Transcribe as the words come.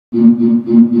I am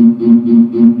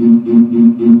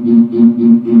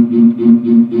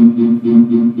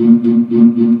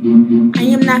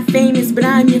not famous, but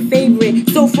I'm your favorite.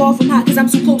 So far from hot, cause I'm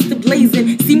so close to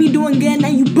blazing. See me doing good, now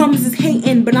you bums is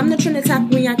hating. But I'm not trying to talk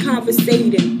when you're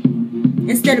conversating.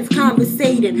 Instead of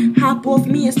conversating, hop off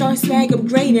me and start swag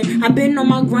upgrading. I've been on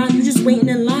my grind, you just waiting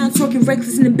in line. Talking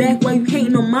reckless in the back while you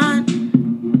hating on mine.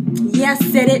 Yeah, I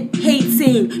said it,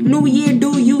 hating. New year,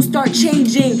 do you start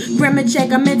changing? Grammar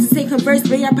check, I meant to say converse,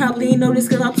 but I probably ain't noticed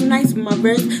cause I'm too nice with my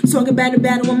verse. Talking about a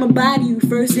battle, I'ma body you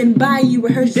first and buy you.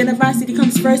 Rehearse generosity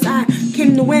comes first. I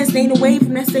came to win, staying away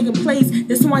from that second place.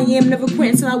 That's who I am, never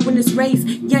quit until I win this race.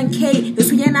 Young K, that's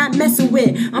who you're not messing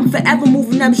with. I'm forever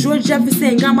moving up, George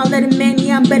Jefferson. Got my letter man,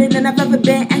 yeah, I'm better than I've ever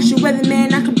been. Ask your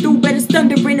weatherman, I come through better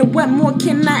thundering. And what more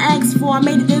can I ask for? I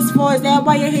made it this far, is that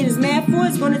why your haters mad for?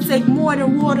 It's gonna take more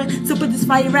than water to put this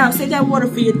fire out. Save that water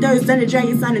for your thirst, then the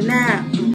dragon signing now.